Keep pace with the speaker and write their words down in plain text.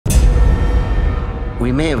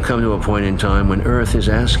We may have come to a point in time when Earth is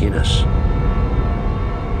asking us,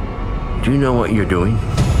 do you know what you're doing?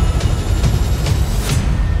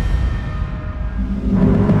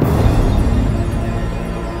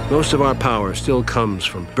 Most of our power still comes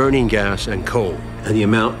from burning gas and coal, and the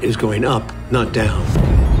amount is going up, not down.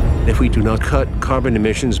 If we do not cut carbon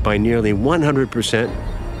emissions by nearly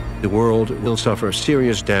 100%, the world will suffer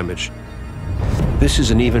serious damage. This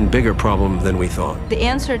is an even bigger problem than we thought. The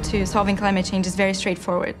answer to solving climate change is very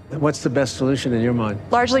straightforward. What's the best solution in your mind?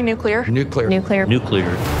 Largely nuclear. Nuclear. Nuclear.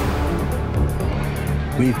 Nuclear.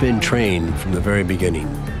 We've been trained from the very beginning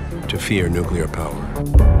to fear nuclear power.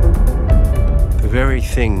 The very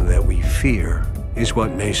thing that we fear is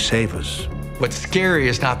what may save us. What's scary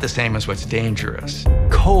is not the same as what's dangerous.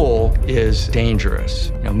 Coal is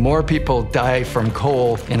dangerous. More people die from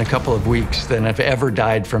coal in a couple of weeks than have ever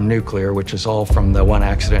died from nuclear, which is all from the one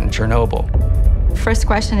accident in Chernobyl. First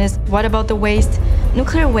question is, what about the waste?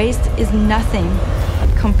 Nuclear waste is nothing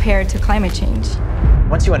compared to climate change.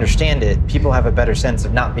 Once you understand it, people have a better sense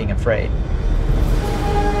of not being afraid.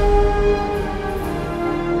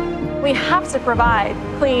 We have to provide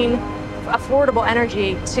clean, affordable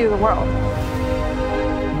energy to the world.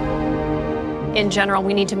 In general,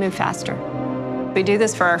 we need to move faster. We do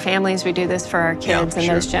this for our families, we do this for our kids and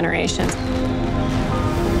those generations.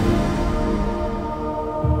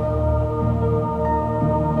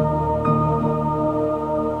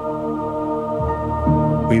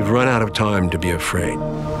 We've run out of time to be afraid.